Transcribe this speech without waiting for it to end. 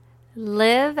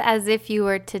Live as if you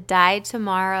were to die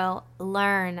tomorrow.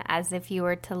 Learn as if you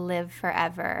were to live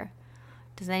forever.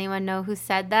 Does anyone know who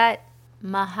said that?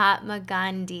 Mahatma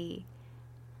Gandhi,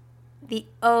 the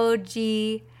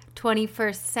OG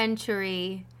 21st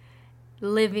century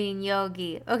living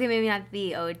yogi. Okay, maybe not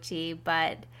the OG,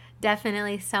 but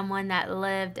definitely someone that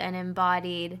lived and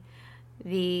embodied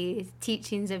the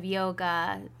teachings of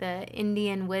yoga, the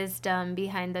Indian wisdom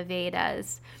behind the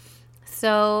Vedas.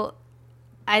 So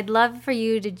I'd love for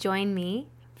you to join me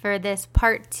for this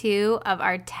part 2 of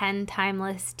our 10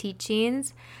 timeless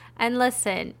teachings. And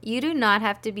listen, you do not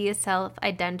have to be a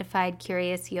self-identified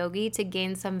curious yogi to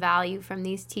gain some value from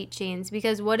these teachings,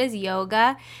 because what is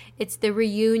yoga? It's the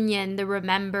reunion, the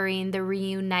remembering, the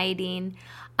reuniting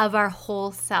of our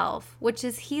whole self, which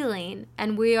is healing,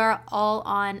 and we are all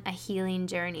on a healing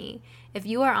journey. If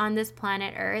you are on this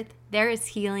planet Earth, there is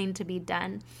healing to be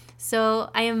done. So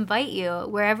I invite you,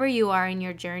 wherever you are in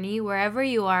your journey, wherever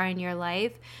you are in your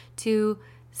life, to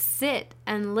sit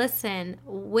and listen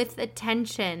with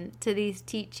attention to these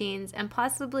teachings, and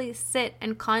possibly sit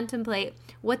and contemplate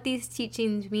what these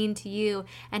teachings mean to you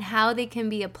and how they can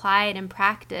be applied and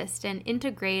practiced and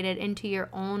integrated into your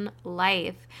own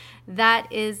life.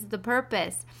 That is the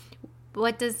purpose.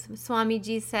 What does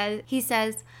Swamiji say? He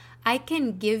says, I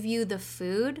can give you the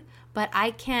food, but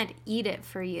I can't eat it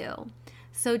for you.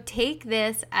 So take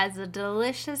this as a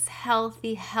delicious,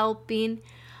 healthy helping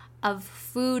of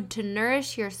food to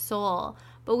nourish your soul.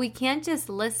 But we can't just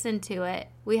listen to it.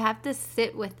 We have to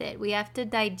sit with it. We have to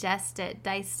digest it,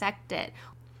 dissect it.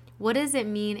 What does it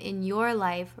mean in your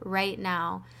life right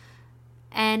now?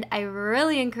 And I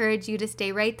really encourage you to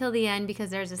stay right till the end,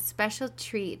 because there's a special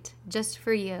treat just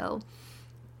for you.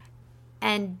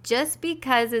 And just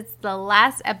because it's the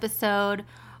last episode,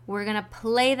 we're going to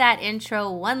play that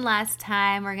intro one last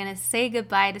time. We're going to say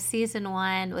goodbye to season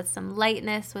 1 with some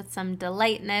lightness, with some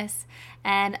delightness.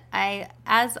 And I,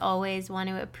 as always, want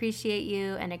to appreciate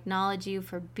you and acknowledge you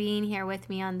for being here with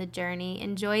me on the journey.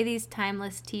 Enjoy these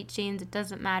timeless teachings. It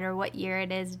doesn't matter what year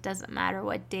it is. It doesn't matter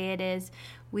what day it is.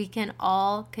 We can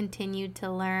all continue to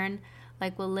learn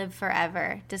like we'll live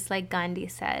forever, just like Gandhi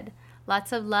said.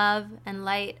 Lots of love and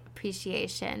light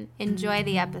appreciation. Enjoy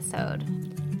the episode.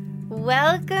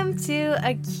 Welcome to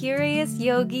a Curious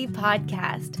Yogi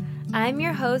podcast. I'm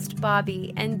your host,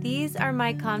 Bobby, and these are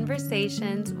my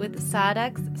conversations with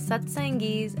sadhaks,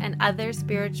 satsangis, and other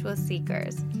spiritual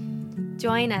seekers.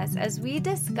 Join us as we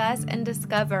discuss and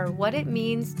discover what it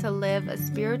means to live a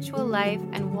spiritual life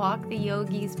and walk the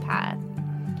yogi's path.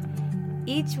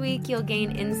 Each week, you'll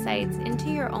gain insights into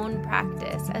your own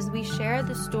practice as we share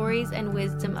the stories and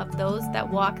wisdom of those that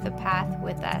walk the path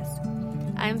with us.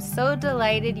 I'm so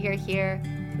delighted you're here.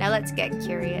 Now let's get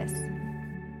curious.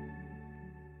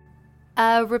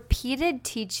 A repeated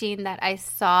teaching that I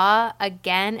saw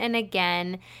again and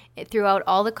again throughout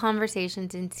all the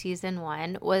conversations in season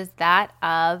 1 was that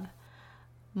of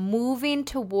moving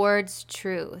towards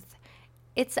truth.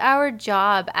 It's our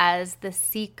job as the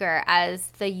seeker, as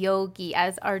the yogi,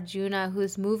 as Arjuna,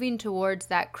 who's moving towards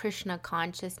that Krishna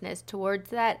consciousness,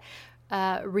 towards that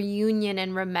reunion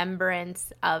and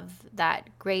remembrance of that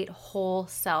great whole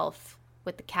self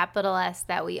with the capital S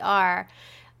that we are.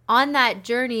 On that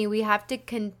journey, we have to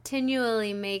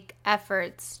continually make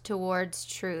efforts towards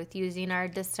truth, using our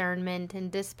discernment and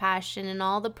dispassion and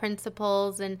all the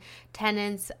principles and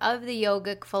tenets of the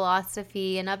yogic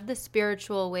philosophy and of the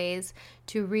spiritual ways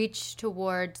to reach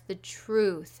towards the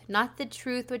truth. Not the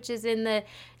truth which is in the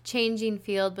changing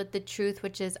field, but the truth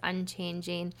which is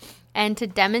unchanging. And to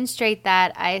demonstrate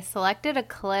that, I selected a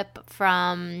clip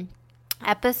from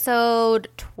episode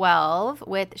 12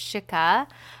 with Shika,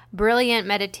 brilliant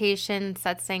meditation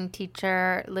satsang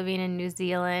teacher living in New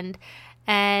Zealand,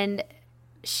 and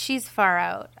she's far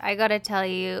out. I gotta tell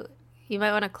you, you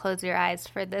might want to close your eyes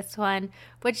for this one,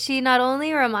 but she not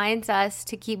only reminds us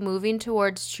to keep moving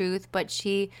towards truth, but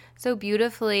she so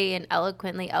beautifully and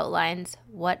eloquently outlines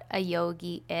what a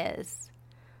yogi is.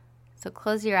 So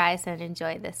close your eyes and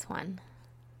enjoy this one.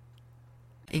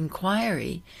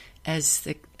 Inquiry, as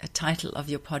the title of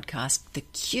your podcast, The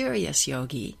Curious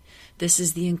Yogi. This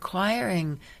is the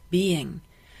inquiring being.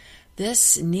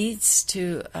 This needs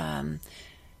to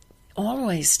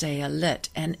always stay alit.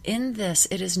 And in this,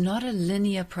 it is not a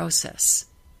linear process.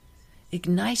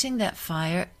 Igniting that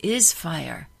fire is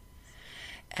fire.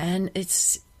 And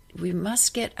we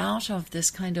must get out of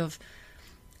this kind of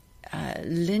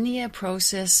linear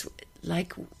process,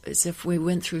 like as if we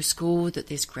went through school, that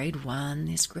there's grade 1,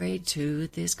 there's grade 2,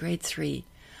 there's grade 3.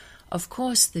 Of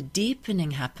course, the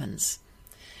deepening happens,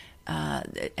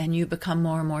 and you become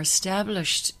more and more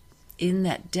established in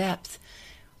that depth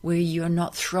where you're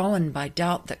not thrown by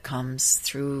doubt that comes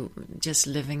through just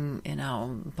living in our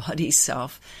body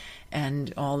self,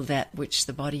 and all that which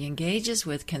the body engages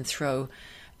with can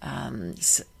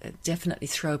definitely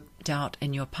throw doubt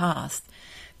in your path.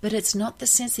 But it's not the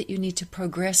sense that you need to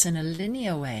progress in a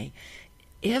linear way.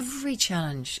 Every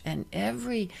challenge and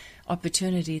every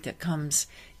opportunity that comes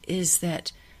is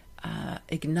that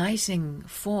igniting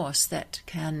force that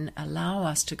can allow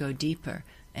us to go deeper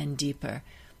and deeper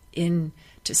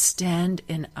to stand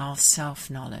in our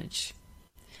self-knowledge.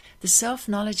 The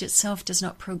self-knowledge itself does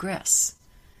not progress.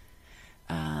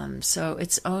 So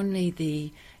it's only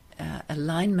the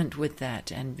alignment with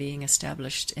that and being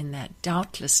established in that,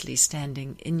 doubtlessly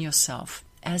standing in yourself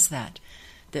as that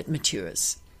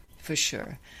matures, for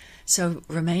sure. So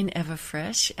remain ever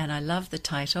fresh, and I love the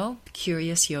title,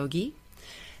 Curious Yogi.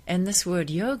 And this word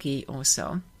yogi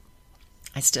also,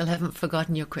 I still haven't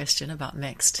forgotten your question about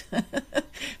mixed,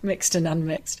 mixed and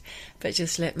unmixed, but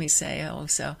just let me say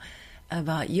also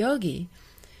about yogi.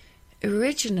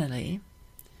 Originally,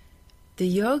 the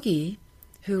yogi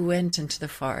who went into the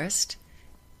forest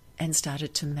and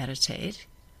started to meditate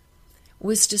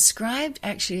was described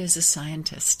actually as a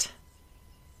scientist.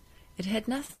 It had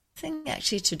nothing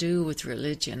actually to do with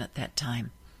religion at that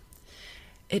time.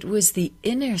 It was the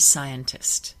inner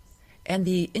scientist, and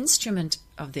the instrument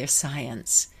of their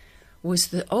science was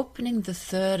the opening the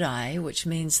third eye, which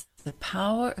means the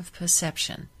power of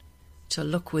perception, to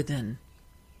look within.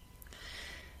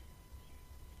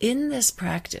 In this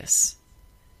practice,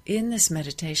 in this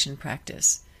meditation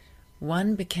practice,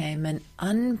 one became an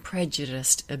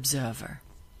unprejudiced observer.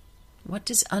 What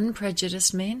does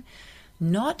unprejudiced mean?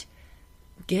 Not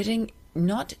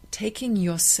taking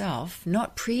yourself,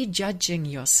 not prejudging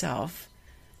yourself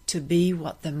to be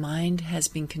what the mind has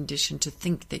been conditioned to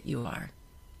think that you are.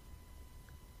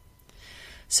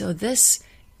 So this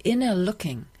inner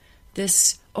looking,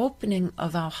 this opening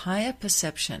of our higher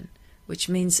perception, which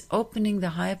means opening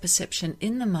the higher perception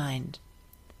in the mind,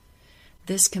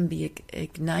 this can be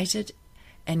ignited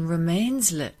and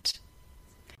remains lit.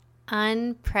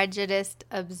 Unprejudiced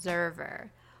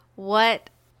observer. What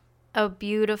a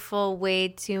beautiful way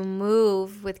to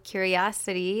move with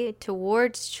curiosity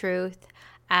towards truth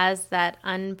as that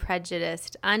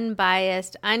unprejudiced,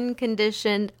 unbiased,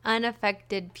 unconditioned,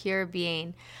 unaffected, pure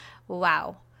being.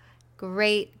 Wow.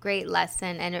 Great, great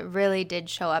lesson. And it really did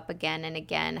show up again and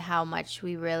again how much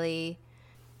we really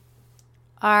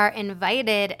are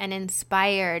invited and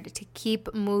inspired to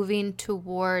keep moving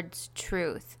towards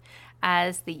truth.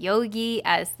 As the yogi,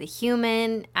 as the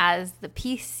human, as the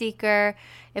peace seeker,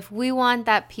 if we want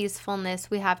that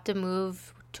peacefulness, we have to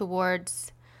move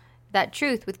towards that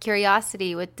truth with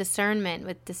curiosity, with discernment,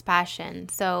 with dispassion.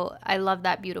 So I love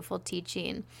that beautiful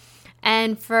teaching.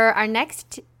 And for our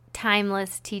next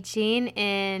timeless teaching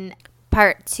in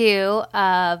part 2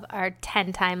 of our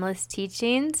 10 timeless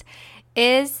teachings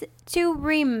is to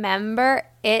remember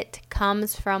it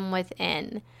comes from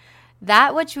within.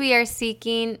 That which we are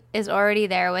seeking is already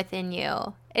there within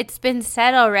you. It's been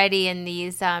said already in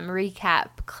these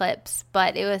recap clips,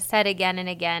 but it was said again and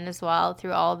again as well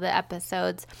through all the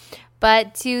episodes.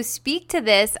 But to speak to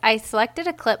this, I selected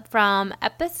a clip from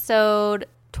episode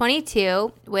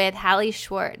 22 with Hallie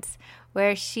Schwartz,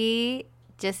 where she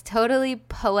just totally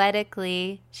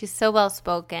poetically, she's so well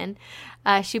spoken,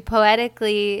 she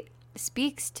poetically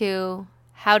speaks to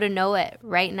how to know it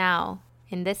right now,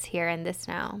 in this here and this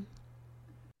now.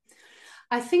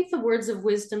 I think the words of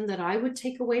wisdom that I would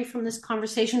take away from this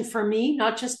conversation, for me,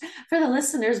 not just for the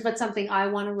listeners, but something I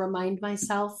want to remind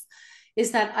myself,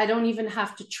 is that I don't even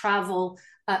have to travel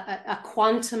a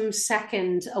quantum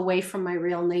second away from my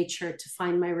real nature to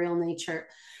find my real nature.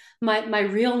 My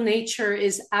real nature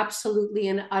is absolutely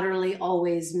and utterly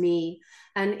always me.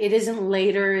 And it isn't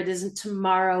later, it isn't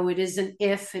tomorrow, it isn't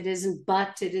if, it isn't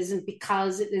but, it isn't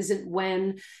because, it isn't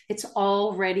when. It's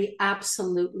already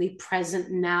absolutely present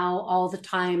now, all the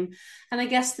time. And I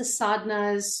guess the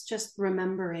sadhana is just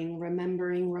remembering.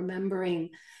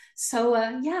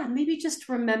 So maybe just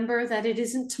remember that it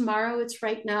isn't tomorrow, it's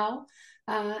right now.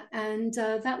 And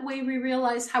that way we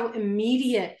realize how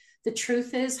immediate the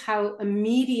truth is, how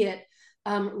immediate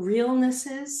realness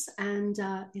is, and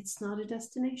it's not a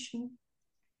destination.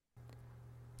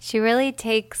 She really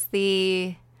takes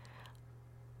the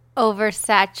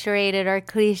oversaturated or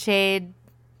cliched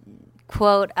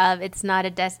quote of "it's not a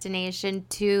destination"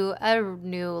 to a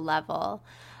new level.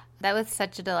 That was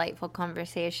such a delightful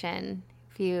conversation.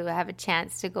 If you have a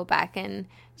chance to go back and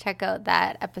check out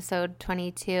that episode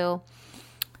 22.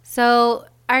 So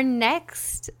our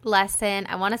next lesson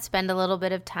I want to spend a little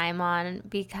bit of time on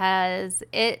because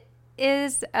it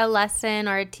is a lesson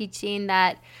or a teaching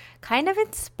that kind of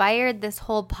inspired this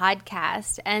whole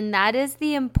podcast, and that is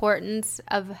the importance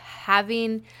of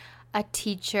having a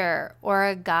teacher or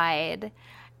a guide.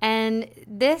 And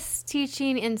this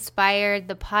teaching inspired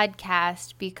the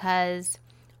podcast because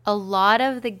a lot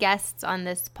of the guests on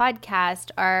this podcast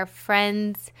are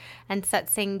friends and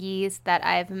satsangis that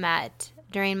I've met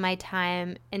during my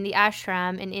time in the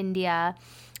ashram in India,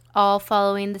 all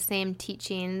following the same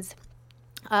teachings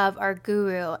of our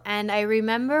guru. And I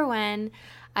remember when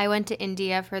I went to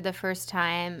India for the first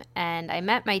time and I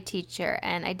met my teacher,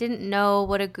 and I didn't know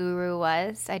what a guru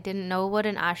was. I didn't know what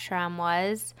an ashram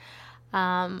was.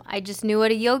 I just knew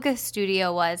what a yoga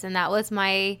studio was, and that was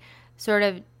my sort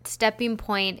of stepping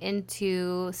point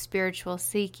into spiritual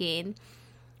seeking.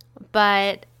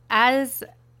 But as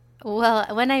well,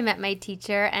 when I met my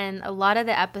teacher, and a lot of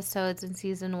the episodes in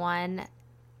season 1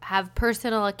 have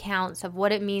personal accounts of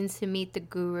what it means to meet the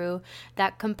guru,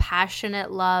 that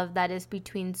compassionate love that is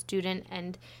between student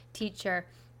and teacher.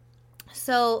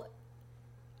 So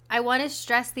I want to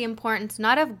stress the importance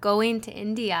not of going to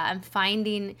India and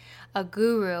finding a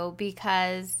guru,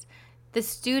 because the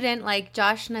student, like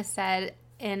Joshna said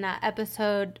in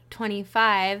episode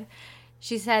 25,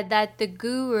 she said that the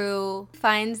guru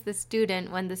finds the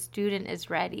student when the student is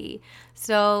ready.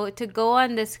 So to go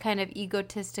on this kind of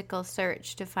egotistical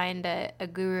search to find a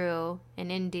guru in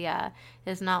India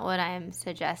is not what I'm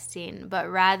suggesting,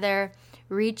 but rather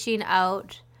reaching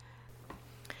out,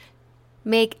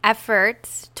 make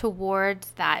efforts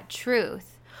towards that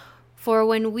truth. For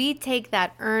when we take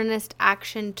that earnest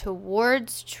action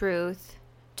towards truth,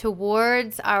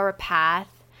 towards our path,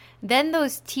 then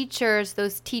those teachers,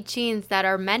 those teachings that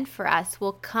are meant for us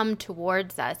will come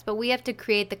towards us. But we have to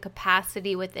create the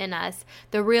capacity within us,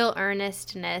 the real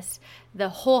earnestness, the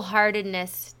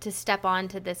wholeheartedness to step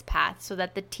onto this path so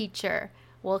that the teacher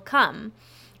will come.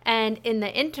 And in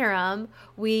the interim,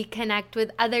 we connect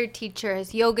with other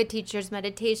teachers, yoga teachers,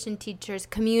 meditation teachers,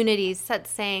 communities,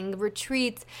 satsang,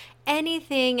 retreats,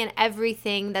 anything and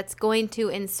everything that's going to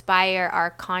inspire our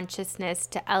consciousness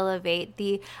to elevate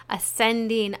the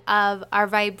ascending of our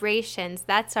vibrations.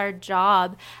 That's our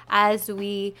job as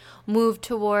we move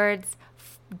towards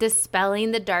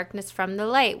dispelling the darkness from the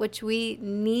light, which we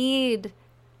need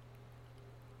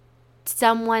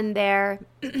someone there.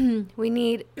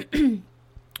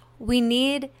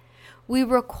 We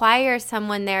require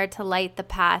someone there to light the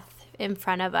path in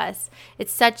front of us.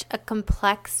 It's such a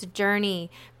complex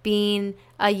journey being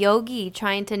a yogi,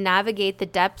 trying to navigate the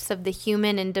depths of the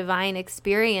human and divine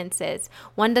experiences.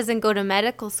 One doesn't go to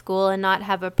medical school and not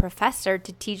have a professor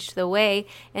to teach the way.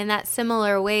 In that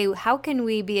similar way, how can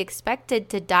we be expected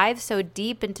to dive so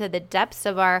deep into the depths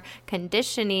of our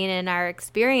conditioning and our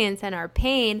experience and our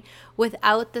pain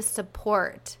without the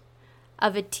support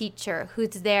of a teacher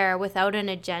who's there without an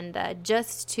agenda,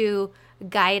 just to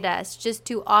guide us, just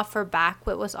to offer back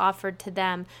what was offered to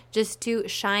them, just to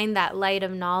shine that light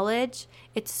of knowledge?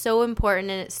 It's so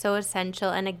important and it's so essential.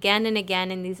 And again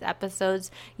in these episodes,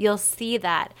 you'll see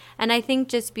that. And I think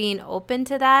just being open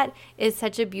to that is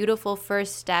such a beautiful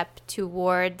first step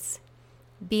towards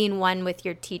being one with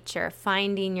your teacher,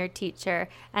 finding your teacher,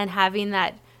 and having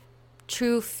that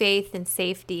true faith and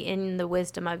safety in the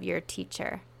wisdom of your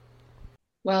teacher.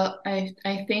 Well, I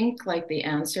think like the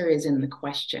answer is in the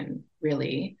question,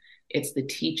 really. It's the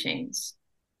teachings.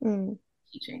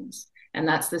 Teachings. And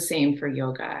that's the same for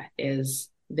yoga, is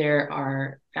there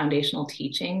are foundational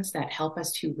teachings that help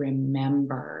us to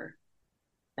remember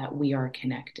that we are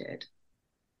connected.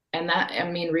 And that, I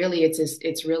mean, really,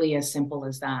 it's really as simple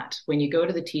as that. When you go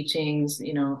to the teachings,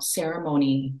 you know,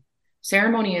 ceremony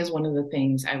is one of the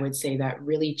things I would say that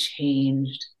really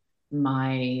changed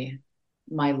my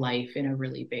life in a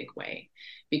really big way.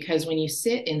 Because when you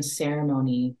sit in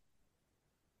ceremony,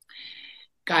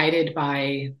 guided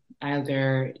by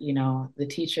either, you know, the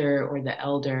teacher or the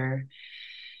elder,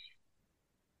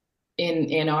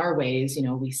 in our ways, you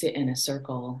know, we sit in a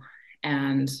circle,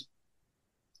 and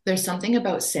there's something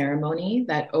about ceremony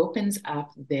that opens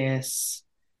up this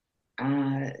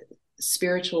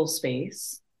spiritual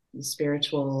space, the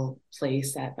spiritual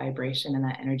place, that vibration and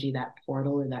that energy, that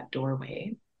portal or that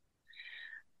doorway.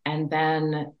 And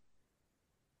then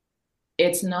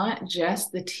it's not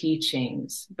just the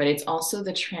teachings, but it's also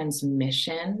the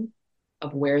transmission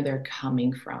of where they're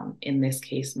coming from. In this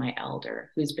case, my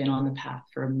elder, who's been on the path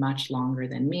for much longer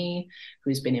than me,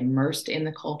 who's been immersed in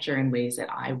the culture in ways that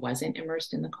I wasn't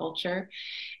immersed in the culture.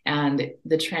 And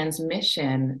the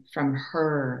transmission from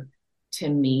her to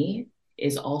me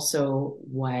is also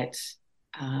what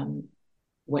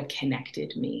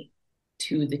connected me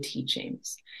to the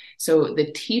teachings. So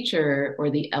the teacher or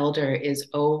the elder is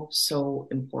so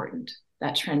important.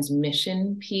 That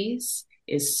transmission piece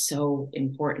is so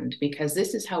important, because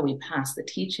this is how we pass the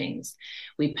teachings.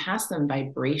 We pass them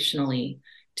vibrationally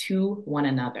to one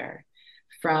another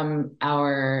from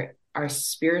our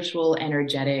spiritual,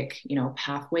 energetic,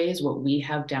 pathways, what we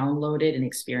have downloaded and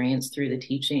experienced through the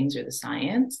teachings or the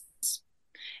science,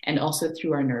 and also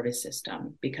through our nervous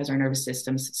system, because our nervous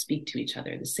systems speak to each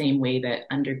other the same way that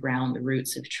underground, the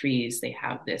roots of trees, they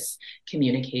have this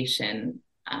communication.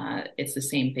 It's the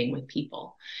same thing with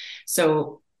people.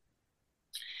 So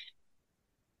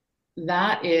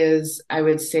that is, I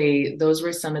would say, those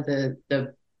were some of the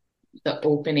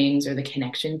openings or the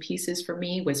connection pieces for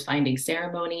me, was finding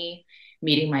ceremony,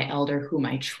 meeting my elder whom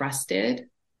I trusted,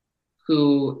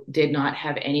 who did not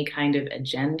have any kind of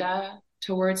agenda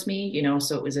towards me,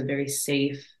 so it was a very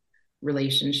safe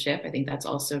relationship. I think that's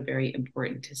also very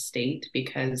important to state,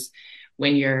 because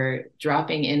when you're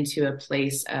dropping into a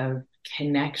place of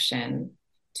connection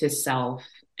to self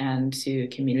and to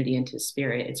community and to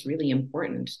spirit, it's really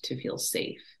important to feel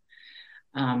safe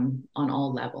on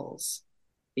all levels,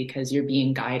 because you're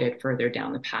being guided further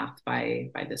down the path by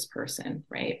this person,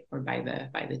 right? Or by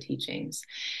the teachings.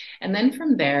 And then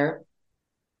from there,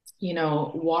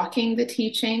 walking the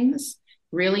teachings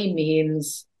really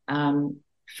means,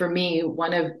 for me,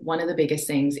 one of the biggest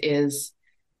things is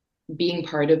being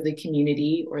part of the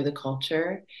community or the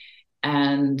culture,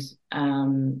 and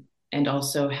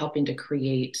also helping to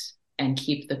create and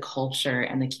keep the culture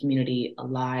and the community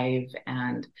alive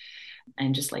and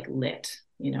just like lit,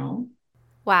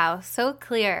 Wow, so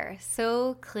clear,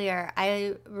 so clear.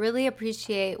 I really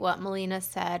appreciate what Melina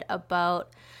said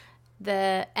about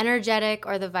the energetic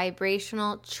or the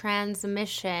vibrational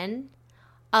transmission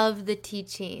of the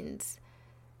teachings,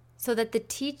 so that the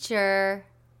teacher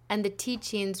and the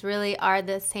teachings really are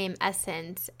the same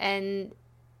essence. And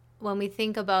when we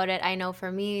think about it, I know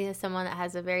for me, as someone that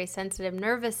has a very sensitive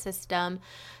nervous system,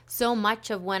 so much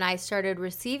of when I started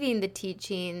receiving the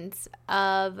teachings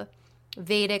of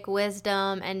Vedic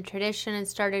wisdom and tradition and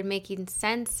started making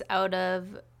sense out of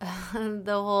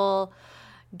the whole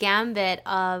gambit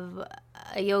of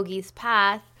a yogi's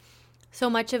path, so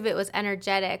much of it was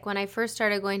energetic. When I first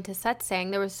started going to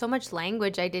satsang, there was so much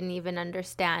language I didn't even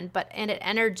understand, but at an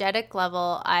energetic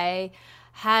level, I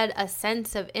had a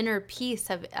sense of inner peace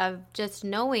of just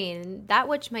knowing that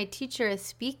which my teacher is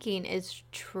speaking is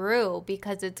true,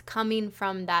 because it's coming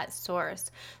from that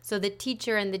source. So the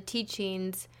teacher and the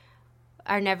teachings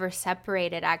are never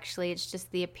separated, actually. It's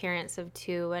just the appearance of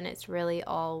two, and it's really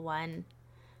all one.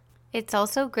 It's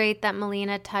also great that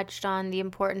Melina touched on the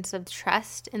importance of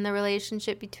trust in the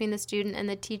relationship between the student and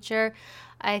the teacher.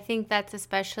 I think that's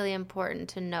especially important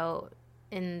to note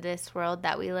in this world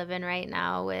that we live in right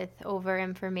now, with over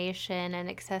information and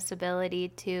accessibility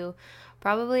to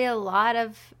probably a lot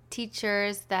of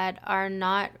teachers that are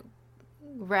not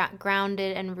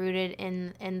grounded and rooted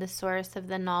in the source of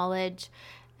the knowledge.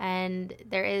 And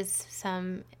there is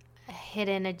some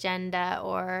hidden agenda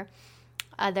or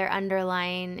other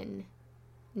underlying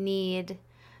need.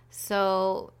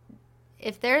 So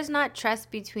if there's not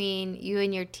trust between you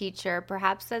and your teacher,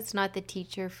 perhaps that's not the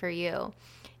teacher for you.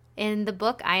 In the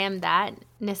book I Am That,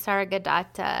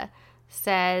 Nisargadatta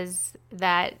says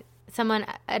that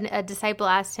a disciple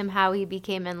asked him how he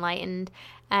became enlightened,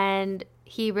 and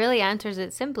he really answers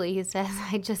it simply. He says,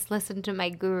 I just listened to my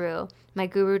guru. My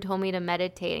guru told me to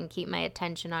meditate and keep my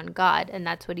attention on God, and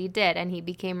that's what he did, and he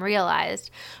became realized.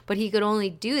 But he could only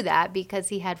do that because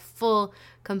he had full,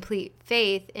 complete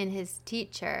faith in his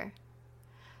teacher.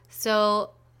 So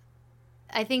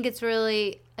I think it's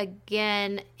really,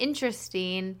 again,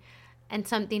 interesting and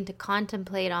something to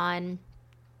contemplate on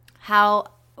how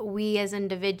we as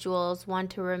individuals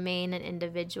want to remain an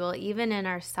individual, even in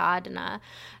our sadhana,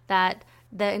 that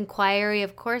the inquiry,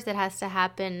 of course, it has to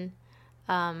happen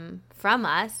from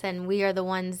us, and we are the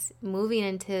ones moving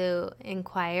into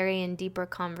inquiry and deeper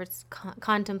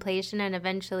contemplation and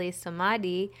eventually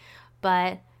samadhi.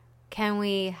 But can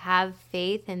we have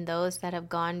faith in those that have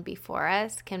gone before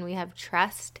us? Can we have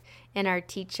trust in our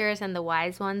teachers and the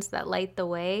wise ones that light the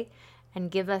way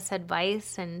and give us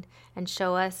advice and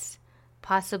show us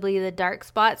possibly the dark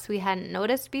spots we hadn't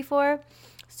noticed before?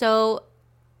 So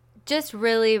just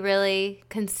really, really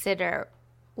consider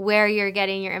where you're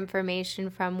getting your information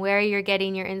from, where you're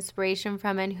getting your inspiration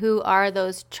from, and who are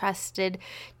those trusted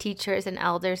teachers and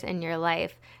elders in your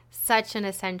life. Such an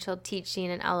essential teaching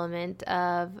and element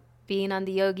of being on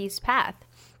the yogi's path,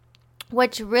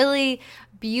 which really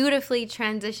beautifully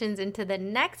transitions into the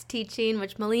next teaching,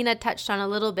 which Melina touched on a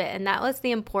little bit, and that was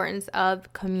the importance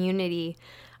of community.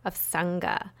 of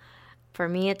Sangha. For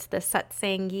me, it's the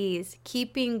Satsangis,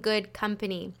 keeping good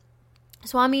company.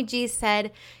 Swamiji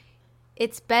said,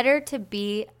 it's better to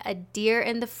be a deer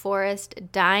in the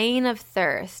forest dying of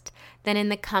thirst than in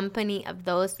the company of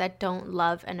those that don't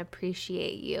love and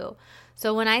appreciate you.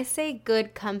 So when I say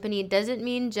good company, it doesn't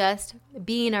mean just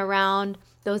being around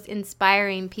those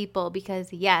inspiring people,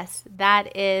 because yes,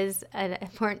 that is an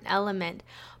important element,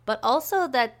 but also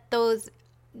that those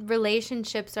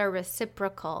relationships are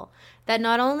reciprocal, that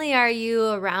not only are you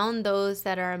around those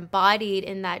that are embodied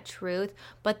in that truth,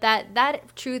 but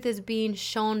that truth is being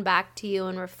shown back to you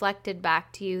and reflected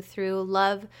back to you through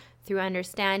love, through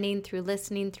understanding, through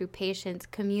listening, through patience.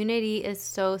 Community is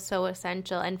so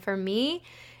essential. And for me,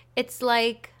 it's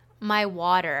like my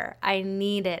water. I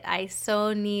need it. I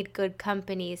so need good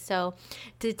company. So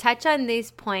to touch on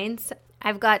these points,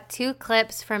 I've got 2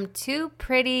 clips from 2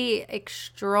 pretty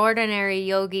extraordinary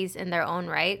yogis in their own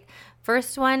right.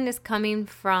 First one is coming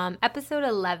from episode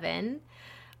 11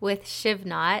 with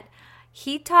Shivnath.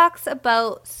 He talks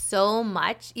about so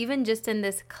much, even just in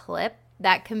this clip,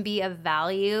 that can be of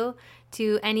value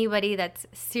to anybody that's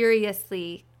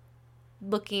seriously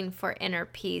looking for inner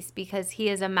peace, because he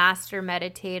is a master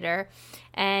meditator,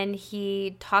 and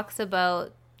he talks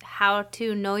about how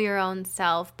to know your own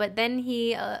self, but then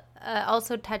he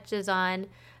also touches on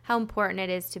how important it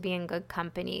is to be in good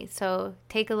company. So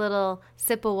take a little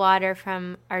sip of water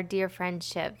from our dear friend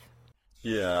Shiv.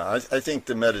 Yeah, I think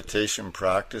the meditation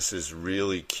practice is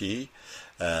really key,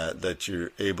 that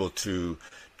you're able to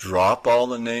drop all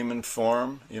the name and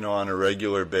form, on a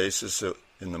regular basis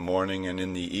in the morning and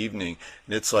in the evening.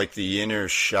 And it's like the inner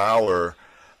shower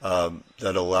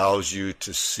that allows you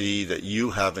to see that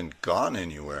you haven't gone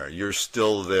anywhere. You're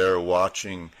still there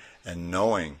watching and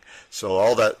knowing. So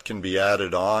all that can be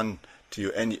added on to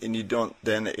you, and you don't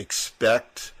then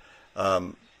expect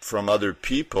from other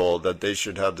people that they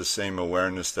should have the same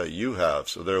awareness that you have.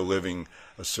 So they're living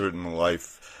a certain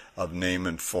life of name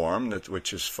and form,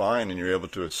 which is fine, and you're able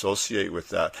to associate with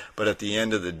that. But at the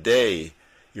end of the day,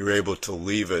 you're able to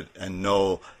leave it and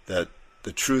know that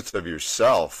the truth of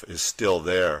yourself is still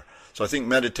there. So I think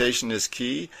meditation is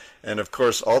key, and of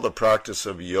course all the practice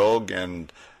of yoga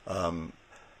and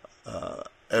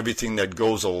everything that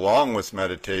goes along with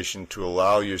meditation to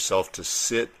allow yourself to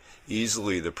sit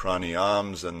easily, the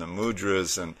pranayams and the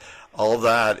mudras and all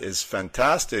that is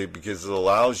fantastic, because it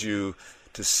allows you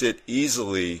to sit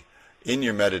easily in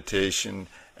your meditation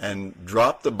and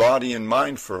drop the body and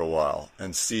mind for a while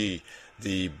and see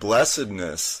the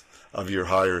blessedness of your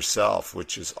higher self,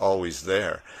 which is always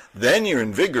there. Then you're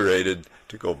invigorated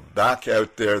to go back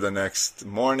out there the next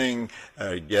morning,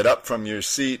 get up from your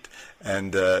seat,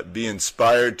 and be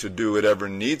inspired to do whatever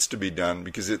needs to be done,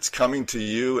 because it's coming to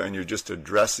you and you're just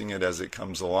addressing it as it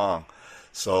comes along.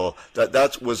 So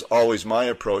that was always my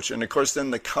approach. And of course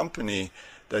then the company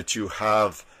that you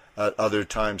have at other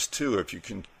times too, if you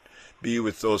can be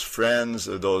with those friends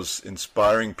or those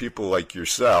inspiring people like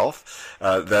yourself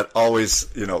that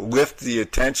always, lift the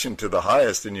attention to the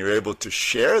highest, and you're able to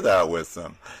share that with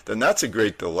them, then that's a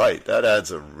great delight. That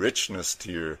adds a richness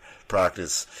to your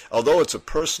practice. Although it's a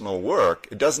personal work,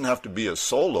 it doesn't have to be a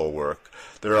solo work.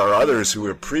 There are others who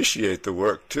appreciate the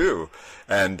work too,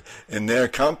 and in their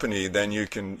company then you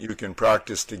can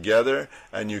practice together,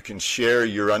 and you can share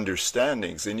your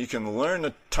understandings, and you can learn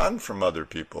a ton from other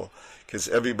people, because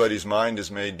everybody's mind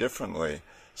is made differently.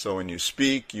 So when you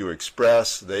speak, you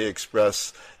express, they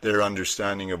express their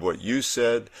understanding of what you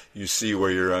said. You see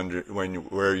where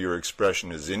where your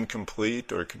expression is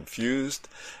incomplete or confused,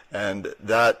 and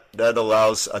that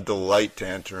allows a delight to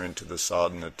enter into the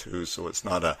sadhana too. So it's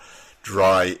not a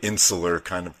dry, insular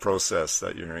kind of process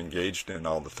that you're engaged in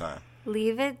all the time.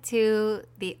 Leave it to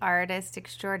the artist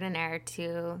extraordinaire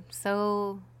to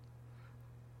so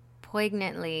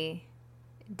poignantly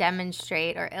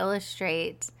demonstrate or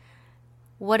illustrate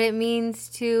what it means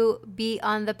to be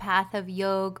on the path of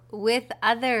yoga with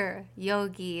other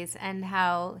yogis, and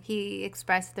how he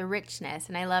expressed the richness.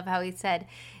 And I love how he said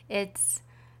it's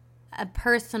a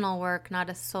personal work, not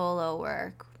a solo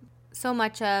work. So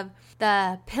much of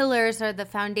the pillars or the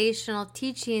foundational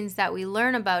teachings that we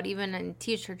learn about even in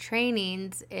teacher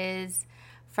trainings is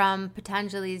from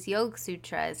Patanjali's Yoga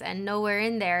Sutras, and nowhere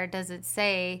in there does it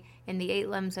say in the 8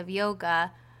 limbs of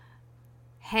yoga,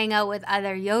 hang out with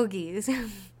other yogis.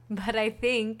 But I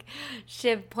think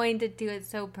Shiv pointed to it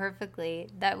so perfectly,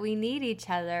 that we need each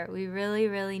other. We really,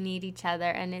 really need each other.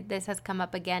 And this has come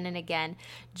up again and again.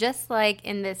 Just like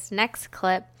in this next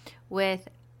clip with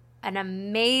an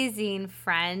amazing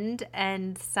friend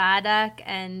and sadhak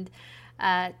and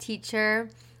teacher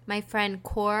my friend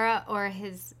Cora, or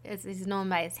his, as he's known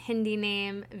by his Hindi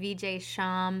name, Vijay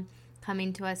Sham,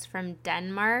 coming to us from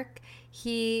Denmark.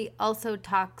 He also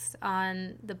talks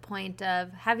on the point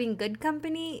of having good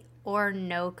company or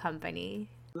no company.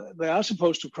 They are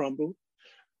supposed to crumble,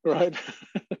 right?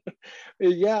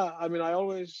 Yeah, I mean, I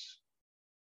always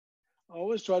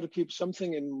try to keep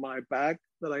something in my bag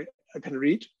that I can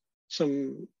read.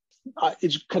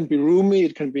 It can be Rumi,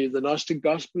 it can be the Gnostic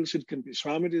Gospels, it can be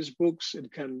Swamiji's books,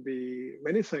 it can be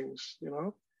many things,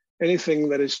 anything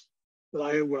that is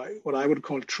what I would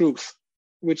call truth,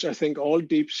 which I think all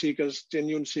deep seekers,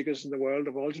 genuine seekers in the world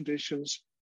of all traditions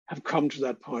have come to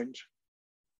that point.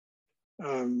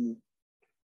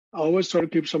 I always try to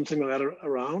keep something like that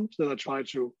around. Then I try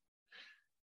to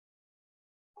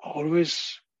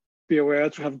always be aware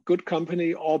to have good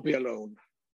company or be alone,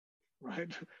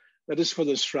 right? That is for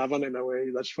the Shravan in a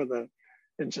way. That's for the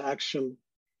interaction.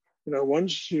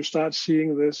 Once you start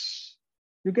seeing this,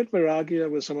 you get vairagya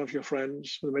with some of your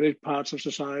friends, with many parts of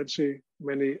society,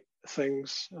 many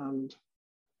things, and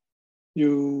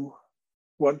you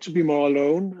want to be more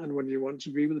alone. And when you want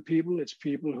to be with people, it's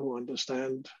people who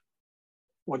understand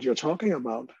what you're talking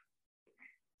about.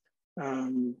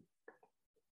 And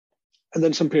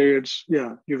then some periods,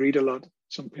 you read a lot.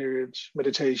 Some periods,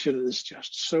 meditation is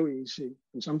just so easy.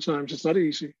 And sometimes it's not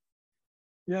easy.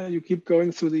 You keep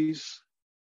going through these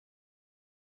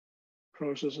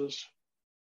processes.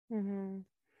 Mm-hmm.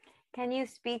 Can you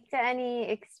speak to any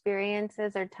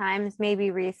experiences or times,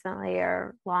 maybe recently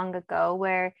or long ago,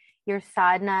 where your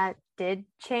sadhana did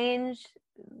change,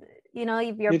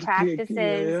 your practices?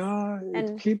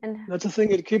 That's the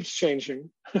thing, it keeps changing.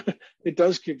 It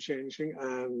does keep changing,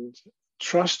 and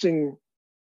trusting,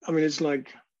 it's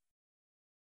like,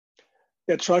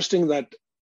 trusting that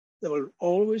there will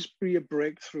always be a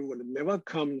breakthrough, and it never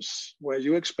comes where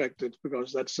you expect it,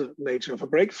 because that's the nature of a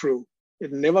breakthrough.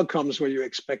 It never comes where you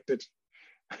expect it,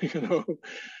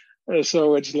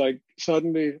 So it's like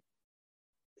suddenly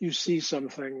you see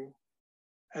something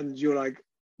and you're like,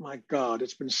 my God,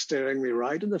 it's been staring me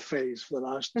right in the face for the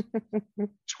last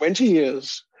 20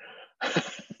 years.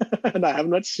 And I have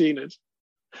not seen it,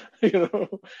 And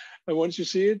once you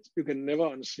see it, you can never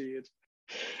unsee it.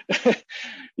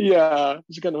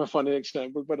 It's kind of a funny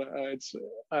example, but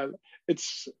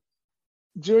it's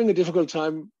during a difficult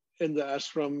time in the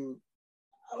ashram.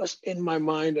 I was in my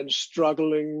mind and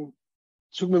struggling.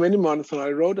 It took me many months, and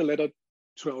I wrote a letter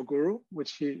to our guru,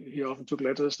 which he often took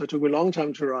letters. That took me a long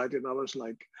time to write, and I was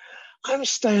like, I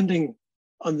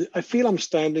feel I'm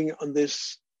standing on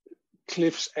this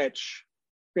cliff's edge.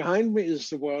 Behind me is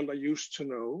the world I used to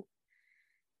know,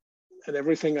 and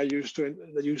everything that used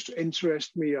to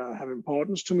interest me or have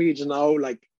importance to me is now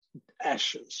like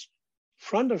ashes. In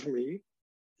front of me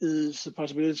is the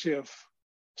possibility of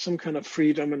some kind of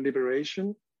freedom and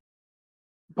liberation,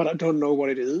 but I don't know what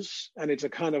it is. And it's a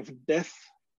kind of death.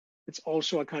 It's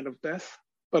also a kind of death,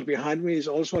 but behind me is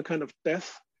also a kind of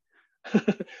death.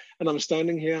 And I'm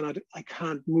standing here and I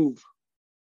can't move.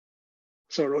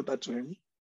 So I wrote that to him,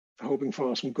 hoping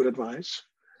for some good advice.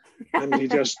 And he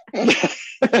just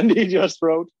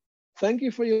wrote, "Thank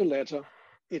you for your letter.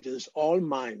 It is all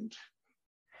mind."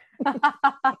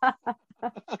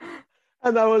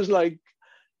 And I was like,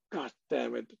 God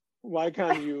damn it. Why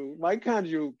can't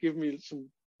you give me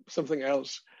something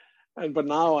else? But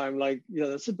now I'm like,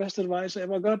 that's the best advice I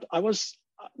ever got.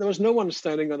 There was no one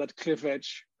standing on that cliff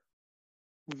edge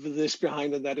with this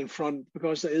behind and that in front,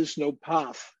 because there is no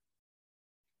path.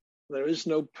 There is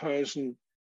no person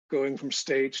going from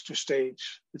stage to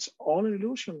stage. It's all an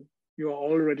illusion. You are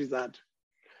already that.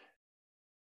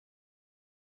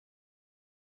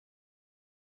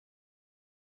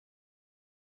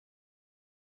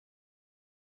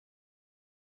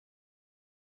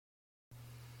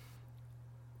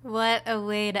 What a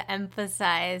way to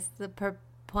emphasize the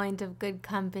point of good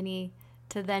company,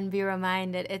 to then be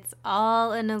reminded it's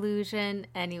all an illusion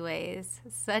anyways.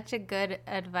 Such a good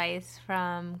advice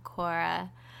from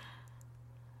Cora.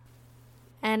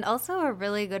 And also a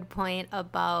really good point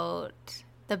about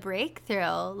the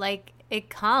breakthrough. Like, it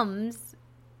comes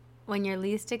when you're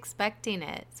least expecting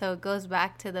it. So it goes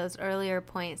back to those earlier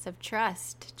points of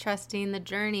trusting the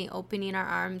journey, opening our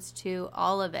arms to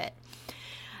all of it.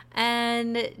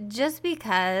 And just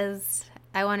because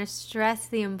I want to stress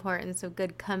the importance of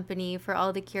good company for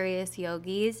all the curious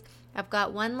yogis, I've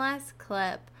got one last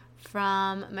clip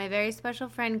from my very special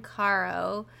friend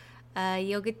Caro, a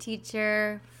yoga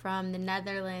teacher from the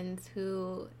Netherlands,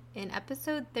 who in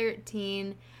episode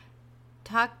 13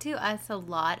 talked to us a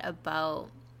lot about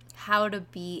how to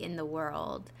be in the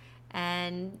world.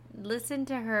 and listen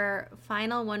to her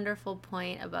final wonderful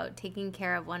point about taking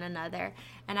care of one another.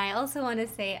 And I also want to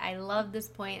say I love this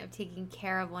point of taking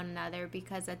care of one another,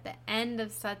 because at the end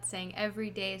of satsang every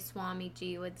day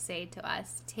Swamiji would say to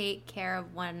us, take care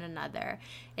of one another.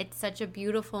 It's such a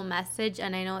beautiful message,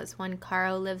 and I know it's one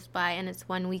Caro lives by, and it's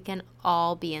one we can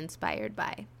all be inspired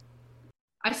by.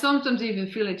 I sometimes even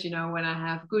feel it, when I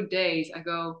have good days, I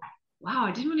go, wow,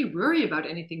 I didn't really worry about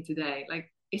anything today.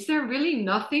 Like, is there really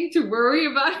nothing to worry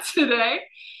about today?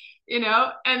 And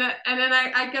then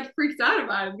I get freaked out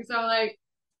about it, because I'm like,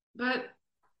 but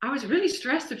I was really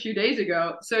stressed a few days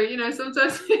ago. So,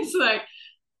 sometimes it's like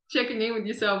checking in with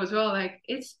yourself as well. Like,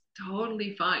 it's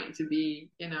totally fine to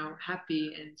be,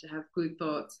 happy and to have good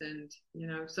thoughts. And,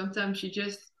 sometimes you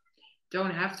just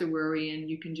don't have to worry, and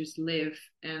you can just live.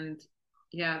 And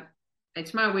yeah,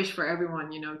 it's my wish for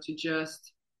everyone, to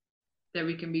just, that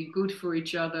we can be good for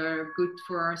each other, good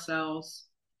for ourselves,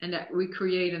 and that we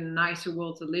create a nicer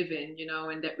world to live in,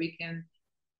 and that we can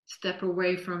step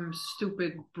away from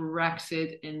stupid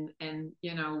Brexit and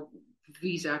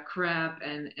visa crap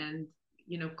and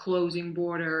closing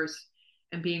borders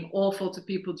and being awful to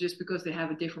people just because they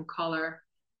have a different color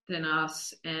than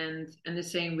us, and the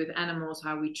same with animals,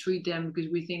 how we treat them because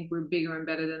we think we're bigger and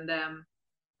better than them.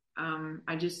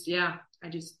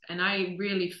 I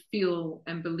really feel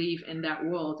and believe in that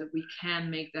world, that we can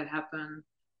make that happen,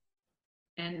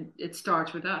 and it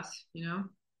starts with us.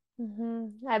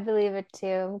 I believe it too.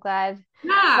 I'm glad.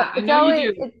 Yeah, I know always,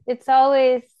 you do. It's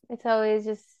always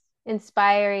just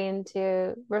inspiring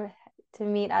to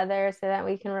meet others, so that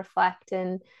we can reflect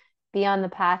and be on the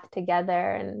path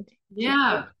together, and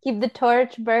keep the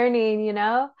torch burning.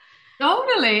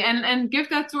 Totally, and give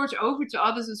that torch over to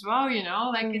others as well.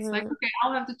 It's like, okay,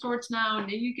 I'll have the torch now, and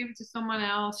then you give it to someone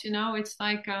else. It's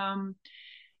like, and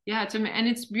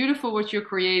it's beautiful what you're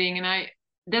creating, and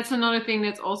that's another thing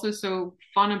that's also so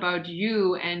fun about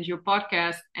you and your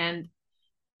podcast. And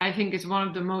I think it's one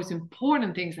of the most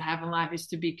important things to have in life is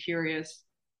to be curious.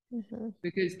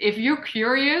 Because if you're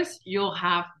curious, you'll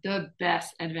have the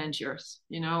best adventures.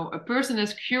 A person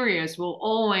that's curious will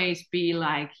always be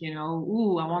like,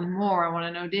 ooh, I want more. I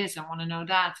want to know this. I want to know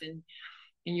that. And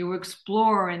you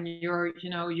explore, and you're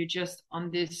just on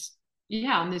this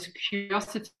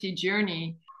curiosity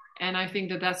journey. And I think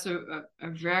that's a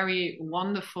very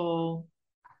wonderful,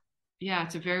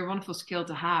 it's a very wonderful skill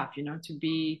to have, to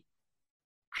be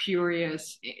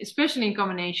curious, especially in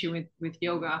combination with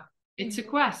yoga. It's a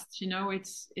quest,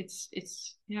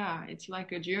 it's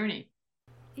like a journey.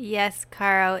 Yes,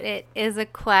 Caro, it is a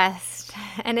quest,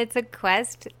 and it's a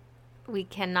quest we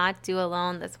cannot do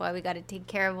alone. That's why we got to take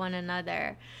care of one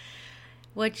another,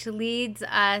 which leads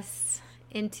us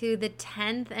into the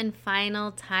 10th and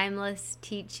final timeless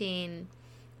teaching,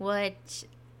 which,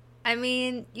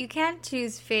 you can't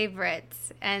choose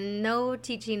favorites, and no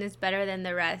teaching is better than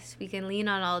the rest. We can lean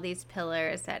on all these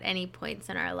pillars at any points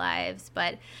in our lives,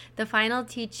 but the final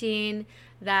teaching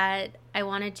that I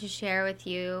wanted to share with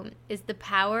you is the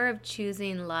power of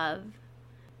choosing love.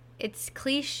 It's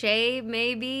cliche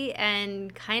maybe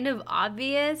and kind of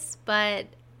obvious, but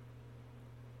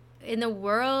in a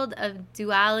world of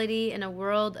duality, in a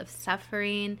world of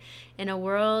suffering, in a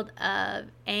world of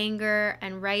anger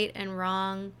and right and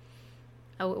wrong,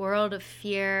 a world of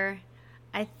fear,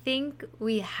 I think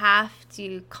we have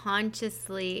to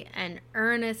consciously and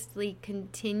earnestly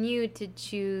continue to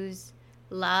choose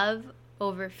love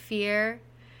over fear,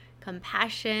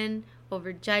 compassion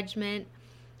over judgment,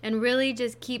 and really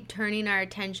just keep turning our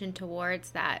attention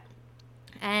towards that.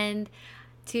 And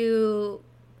to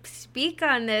speak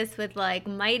on this with like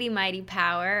mighty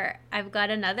power, I've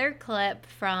got another clip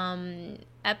from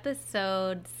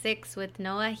episode 6 with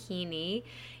Noah Heaney.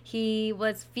 He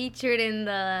was featured in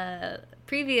the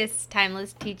previous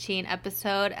Timeless Teaching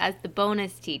episode as the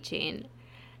bonus teaching.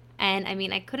 And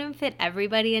I couldn't fit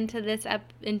everybody into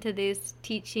these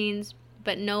teachings,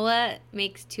 but Noah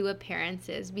makes 2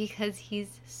 appearances because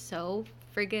he's so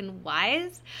friggin'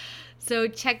 wise. So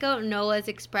check out Noah's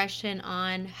expression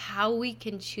on how we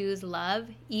can choose love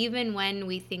even when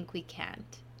we think we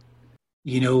can't.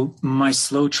 My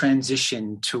slow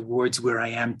transition towards where I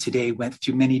am today went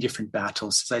through many different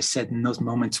battles, as I said, in those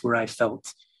moments where I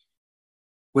felt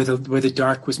where the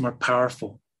dark was more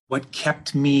powerful. What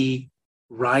kept me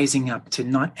rising up to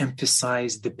not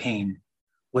emphasize the pain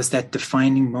was that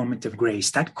defining moment of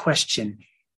grace, that question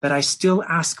that I still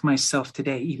ask myself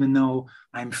today, even though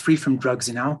I'm free from drugs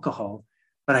and alcohol,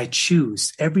 but I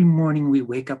choose. Every morning we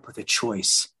wake up with a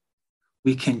choice.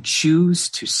 We can choose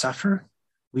to suffer.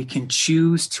 We can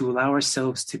choose to allow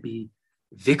ourselves to be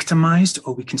victimized,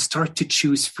 or we can start to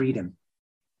choose freedom.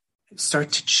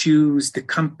 start to choose the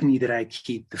company that I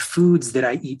keep, the foods that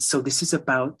I eat. So this is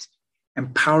about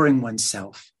empowering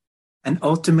oneself. And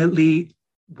ultimately,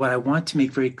 what I want to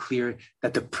make very clear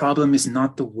that the problem is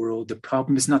not the world, the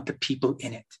problem is not the people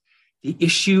in it. The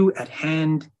issue at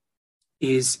hand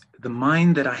is the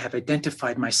mind that I have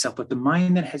identified myself with, the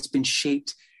mind that has been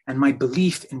shaped, and my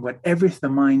belief in whatever the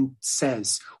mind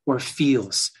says or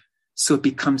feels. So it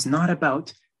becomes not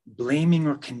about blaming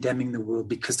or condemning the world,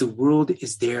 because the world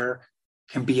is there,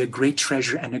 can be a great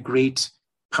treasure and a great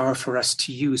power for us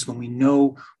to use when we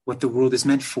know what the world is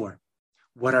meant for,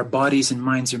 what our bodies and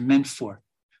minds are meant for.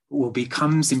 What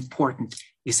becomes important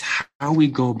is how we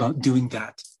go about doing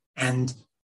that, and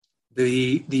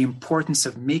the importance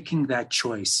of making that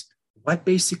choice. What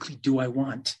basically do I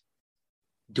want?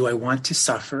 Do I want to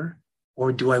suffer,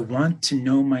 or do I want to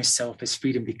know myself as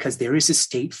freedom? Because there is a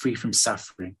state free from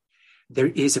suffering. There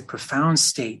is a profound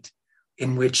state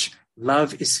in which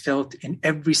love is felt in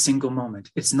every single moment.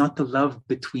 It's not the love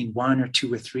between one or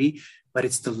two or three, but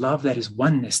it's the love that is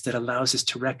oneness that allows us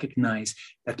to recognize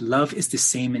that love is the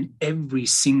same in every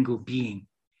single being.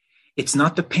 It's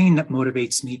not the pain that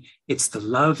motivates me. It's the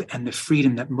love and the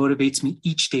freedom that motivates me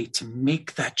each day to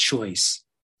make that choice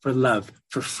for love,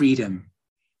 for freedom,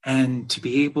 and to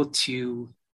be able to,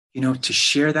 to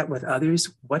share that with others.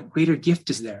 What greater gift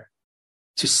is there?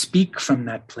 To speak from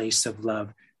that place of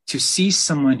love, to see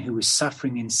someone who is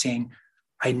suffering and saying,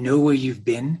 I know where you've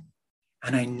been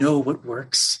and I know what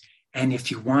works. And if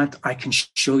you want, I can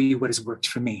show you what has worked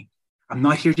for me. I'm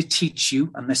not here to teach you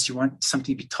unless you want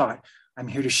something to be taught. I'm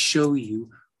here to show you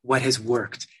what has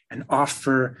worked and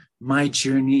offer my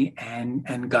journey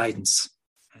and guidance.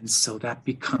 And so that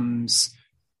becomes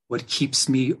what keeps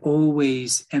me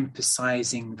always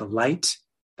emphasizing the light,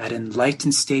 that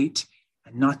enlightened state,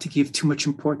 and not to give too much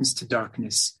importance to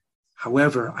darkness.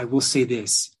 However, I will say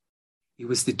this, it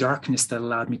was the darkness that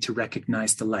allowed me to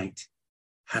recognize the light.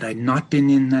 Had I not been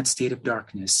in that state of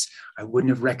darkness, I wouldn't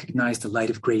have recognized the light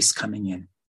of grace coming in.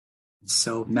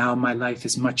 So now my life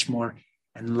is much more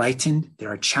enlightened. There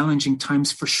are challenging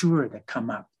times for sure that come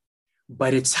up,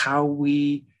 but it's how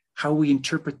we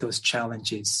interpret those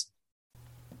challenges.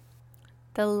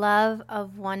 The love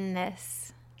of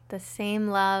oneness, the same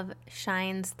love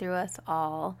shines through us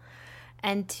all.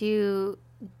 And to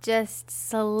just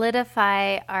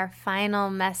solidify our final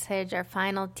message, our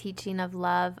final teaching of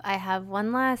love, I have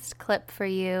one last clip for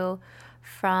you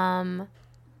from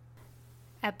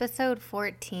episode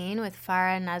 14 with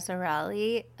Farah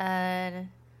Nazarali, a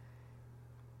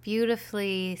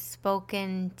beautifully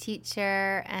spoken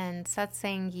teacher and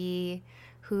satsangi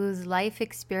whose life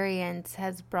experience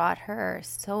has brought her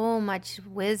so much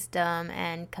wisdom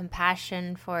and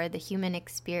compassion for the human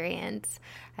experience.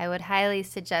 I would highly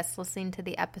suggest listening to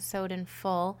the episode in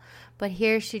full, but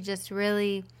here she just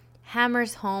really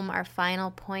hammers home our final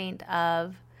point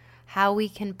of how we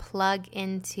can plug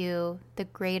into the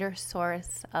greater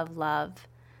source of love.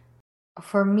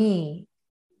 For me,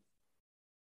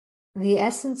 the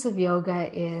essence of yoga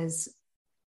is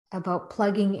about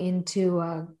plugging into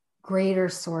a greater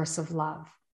source of love.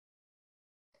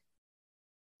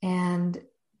 And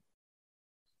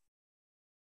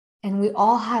we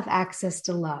all have access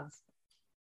to love.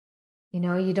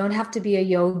 You don't have to be a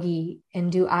yogi and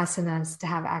do asanas to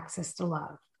have access to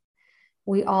love.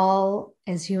 We all,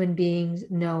 as human beings,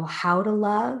 know how to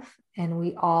love, and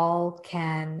we all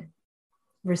can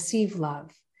receive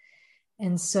love.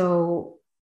 And so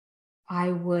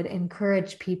I would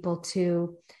encourage people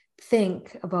to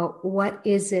think about what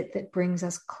is it that brings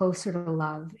us closer to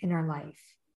love in our life.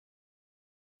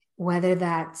 Whether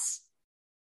that's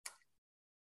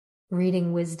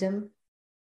reading wisdom,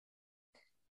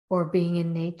 or being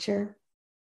in nature,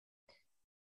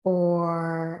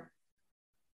 or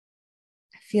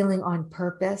feeling on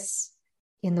purpose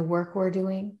in the work we're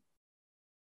doing.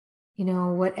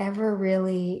 Whatever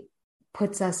really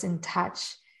puts us in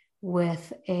touch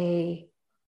with a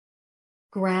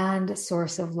grand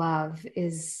source of love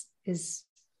is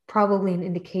probably an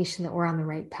indication that we're on the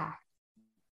right path.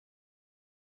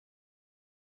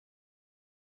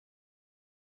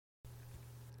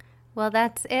 Well,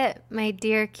 that's it, my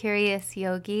dear curious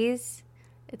yogis.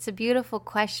 It's a beautiful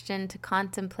question to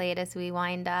contemplate as we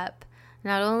wind up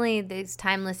not only these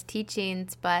timeless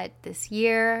teachings, but this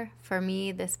year, for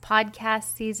me, this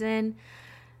podcast season.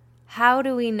 How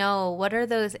do we know? What are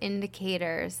those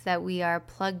indicators that we are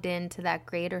plugged into that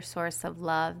greater source of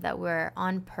love, that we're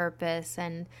on purpose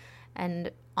and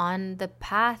on the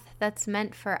path that's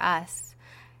meant for us?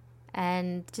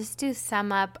 And just to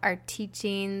sum up our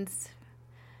teachings,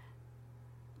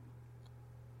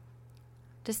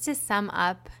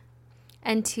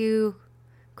 and to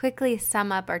quickly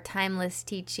sum up our timeless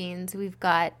teachings,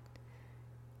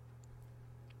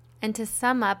 and to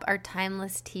sum up our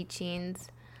timeless teachings,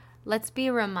 let's be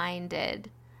reminded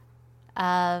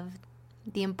of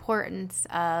the importance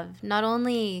of not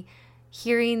only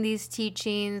hearing these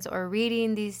teachings or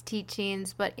reading these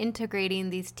teachings, but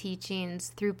integrating these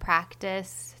teachings through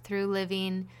practice, through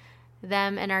living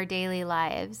them in our daily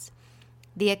lives.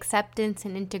 The acceptance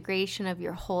and integration of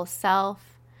your whole self,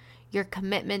 your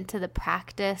commitment to the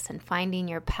practice and finding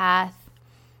your path,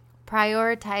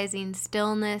 prioritizing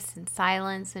stillness and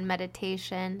silence and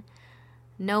meditation,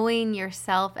 knowing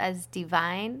yourself as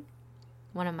divine,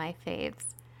 one of my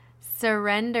faves,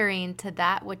 surrendering to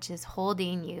that which is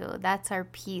holding you. That's our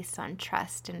peace on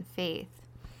trust and faith.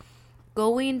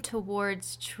 Going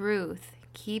towards truth.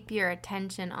 Keep your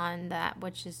attention on that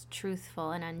which is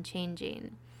truthful and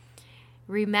unchanging.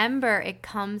 Remember, it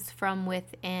comes from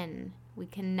within. We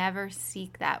can never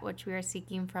seek that which we are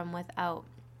seeking from without.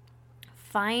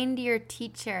 Find your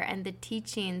teacher and the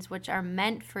teachings which are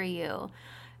meant for you.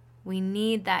 We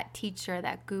need that teacher,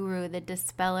 that guru, the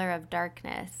dispeller of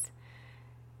darkness.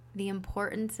 The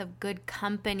importance of good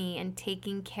company and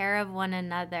taking care of one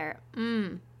another.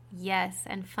 Yes.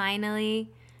 And finally,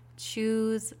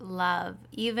 choose love.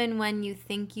 Even when you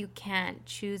think you can't,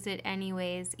 choose it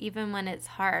anyways. Even when it's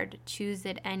hard, choose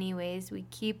it anyways. We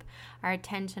keep our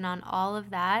attention on all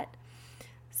of that.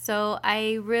 So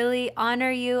I really honor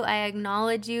you. I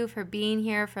acknowledge you for being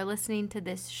here, for listening to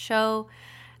this show.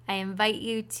 I invite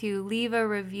you to leave a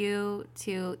review,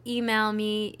 to email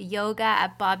me,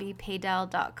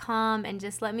 yoga@bobbypaydell.com, and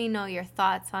just let me know your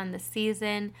thoughts on the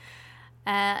season,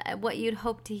 what you'd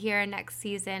hope to hear next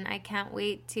season. I can't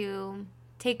wait to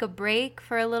take a break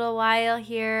for a little while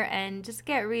here and just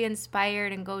get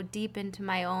re-inspired and go deep into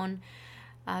my own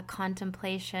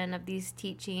contemplation of these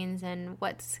teachings and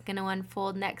what's going to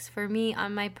unfold next for me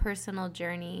on my personal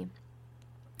journey.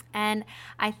 And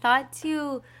I thought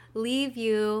to leave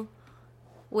you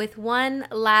with one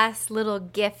last little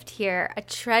gift here, a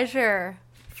treasure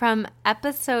from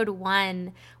episode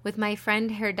 1 with my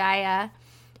friend Herdaya,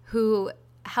 who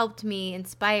helped me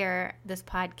inspire this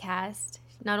podcast.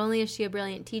 Not only is she a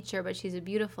brilliant teacher, but she's a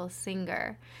beautiful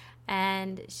singer.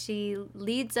 And she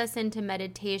leads us into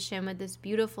meditation with this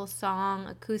beautiful song,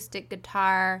 acoustic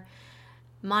guitar,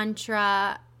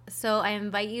 mantra. So I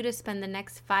invite you to spend the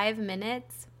next 5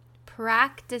 minutes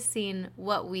practicing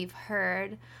what we've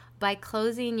heard by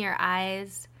closing your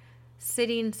eyes,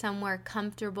 sitting somewhere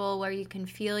comfortable where you can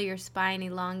feel your spine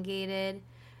elongated,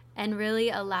 and really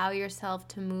allow yourself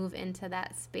to move into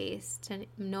that space, to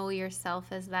know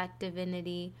yourself as that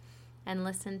divinity, and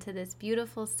listen to this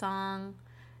beautiful song.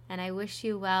 And I wish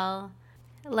you well.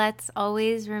 Let's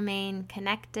always remain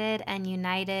connected and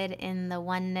united in the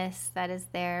oneness that is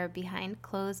there behind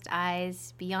closed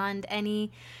eyes, beyond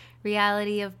any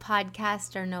reality of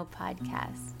podcast or no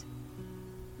podcast.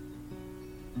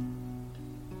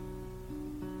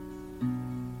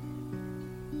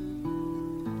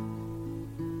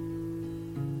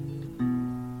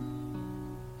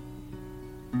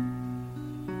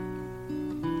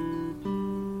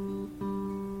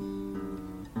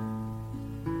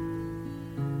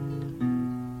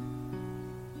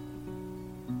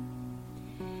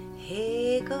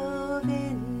 Hey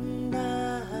Govinda,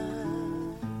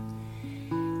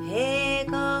 Hey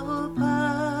Gopal,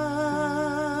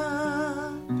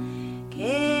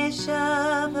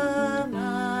 Keshava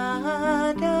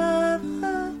Madhava,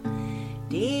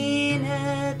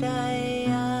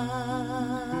 Dinadaya.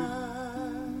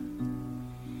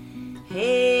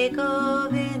 Hey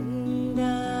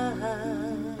Govinda,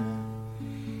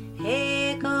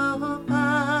 Hey Gopal,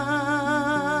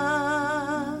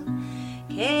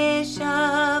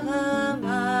 Keshava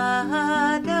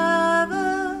Madhava,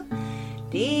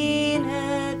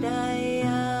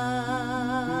 Dinadaya.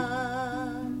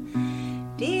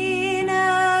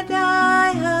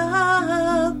 Dinadaya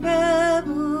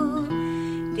Prabhu,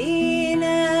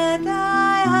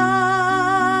 Dinadaya,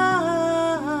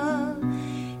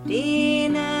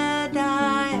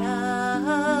 Dinadaya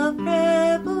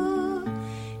Prabhu,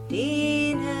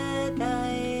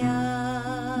 Dinadaya.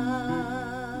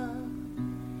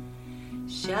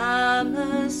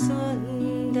 Shama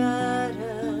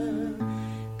Sundara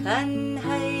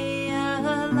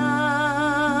Kanhayala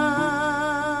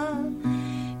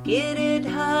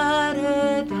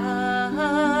Giridhara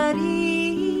Dhari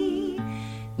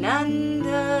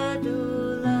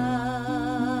Nandadula.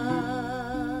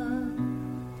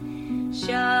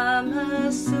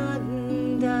 Shama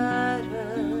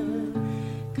Sundara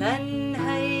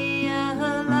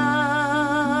Kanhayala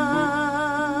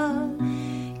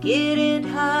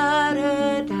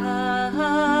Giridhara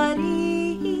Dhari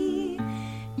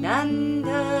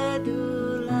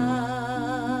Dula,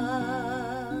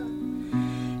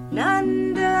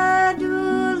 Nanda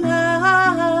Dula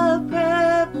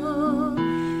Prabhu,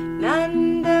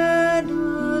 Nanda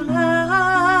Dula,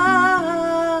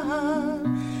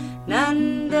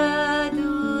 Nanda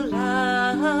Dula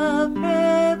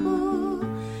Prabhu,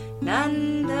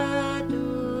 Nanda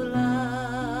Dula,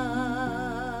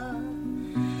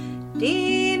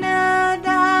 Dina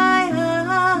Daya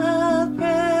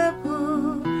Prabhu,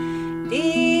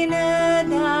 Dina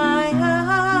Daya,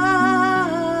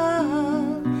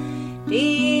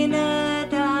 Dina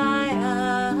Daya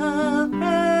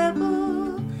Prabhu,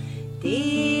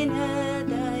 Dina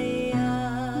Daya,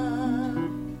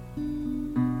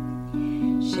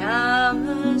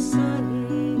 Shama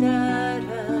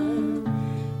Sundara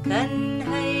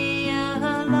Kanhaiya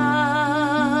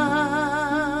Lal,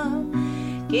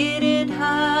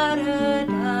 Giridhara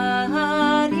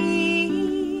Dhari,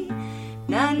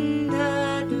 Nanda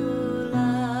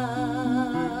Dula,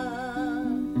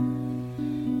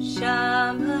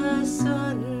 Shama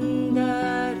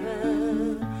Sundara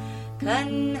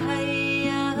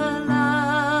Kanhaiya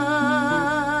Lal,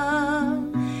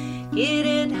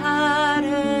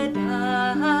 Giridhara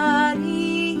Dhari,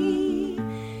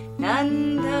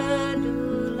 Nanda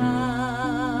Dula,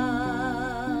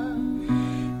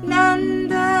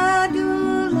 Nanda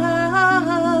Dula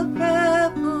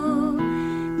Prabhu,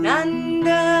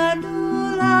 Nanda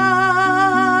Dula,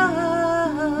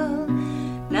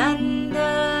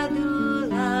 Nanda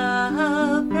Dula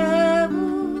Prabhu,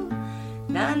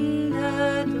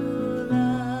 Nanda Dula,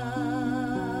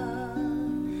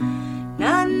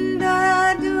 Nanda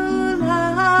Dula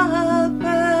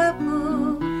Prabhu,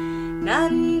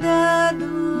 Nanda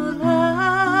Dula,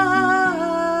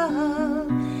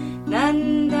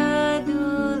 Nanda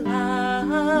Dula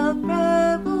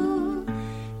Prabhu,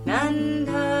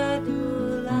 Nanda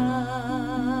Dula,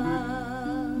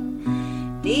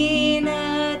 Dina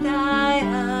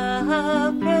Daya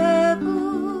Prabhu,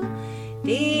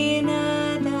 Dina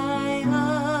Daya,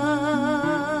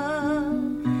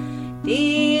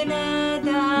 Dina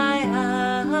Daya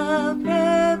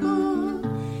Prabhu,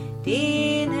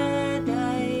 Dina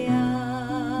Daya,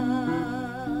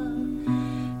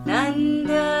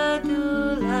 Nanda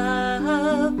Dula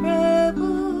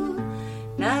Prabhu,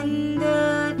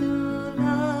 Nanda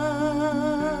Dula,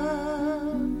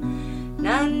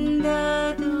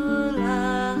 Nanda Dula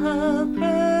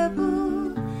Prabhu,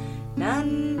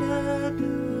 Nanda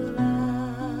Dula.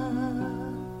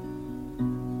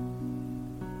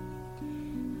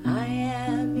 I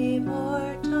am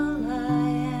immortal, I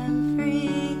am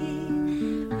free.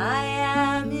 I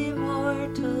am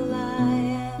immortal, I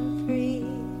am free.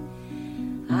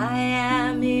 I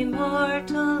am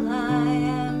immortal, I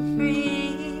am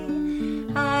free.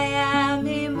 I am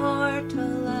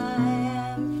immortal, I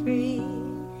am free.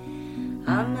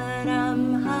 Amaram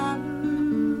Ham,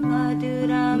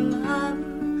 Maduram Ham,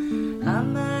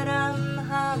 Amaram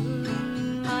Ham,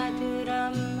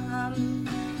 Maduram Ham,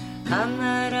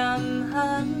 Amaram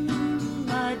Ham,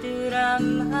 Maduram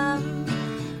Ham,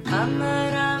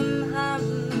 Amaram Ham,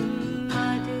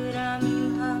 Maduram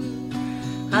Ham,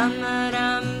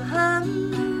 Amaram Ham,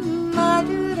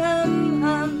 Maduram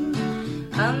Ham,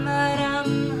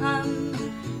 Amaram Ham,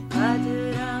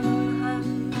 Maduram Ham,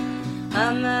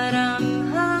 Amaram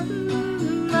Ham,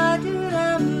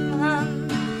 Maduram Ham,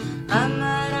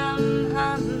 Amaram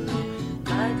Ham,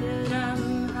 Maduram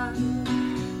Ham.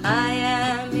 I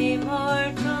am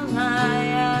immortal, I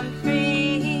am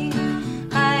free.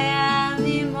 I am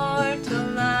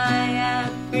immortal, I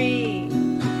am free.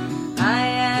 I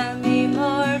am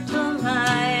immortal,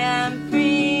 I am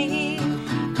free.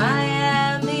 I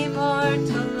am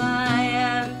immortal, I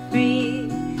am free.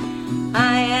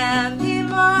 I am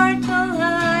immortal,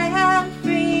 I am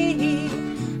free.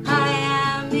 I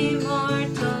am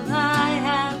immortal, I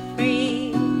am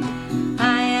free.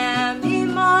 I am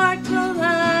immortal,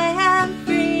 I am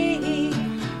free.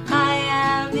 I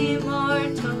am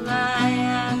immortal, I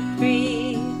am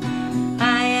free.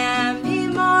 I am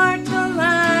immortal,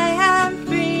 I am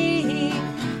free.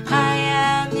 I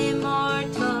am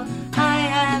immortal, I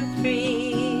am free.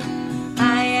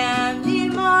 I am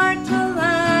immortal,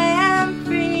 I am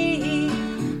free.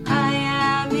 I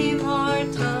am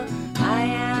immortal, I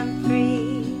am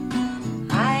free.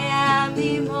 I am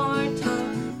immortal,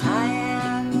 I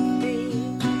am free.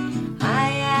 I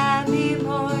am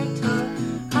immortal,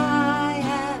 I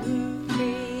am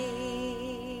free.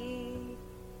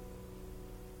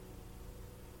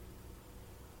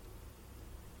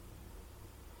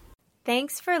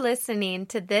 Thanks for listening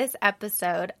to this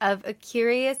episode of A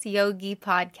Curious Yogi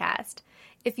podcast.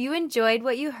 If you enjoyed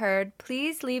what you heard,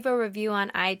 please leave a review on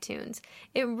iTunes.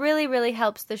 It really, really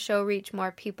helps the show reach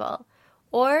more people.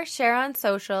 Or share on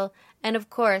social, and of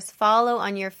course, follow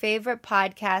on your favorite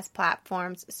podcast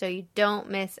platforms so you don't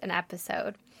miss an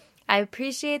episode. I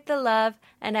appreciate the love,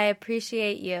 and I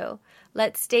appreciate you.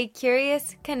 Let's stay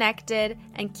curious, connected,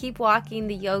 and keep walking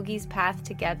the yogi's path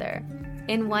together.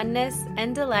 In oneness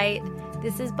and delight,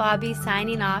 this is Bobby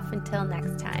signing off until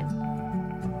next time.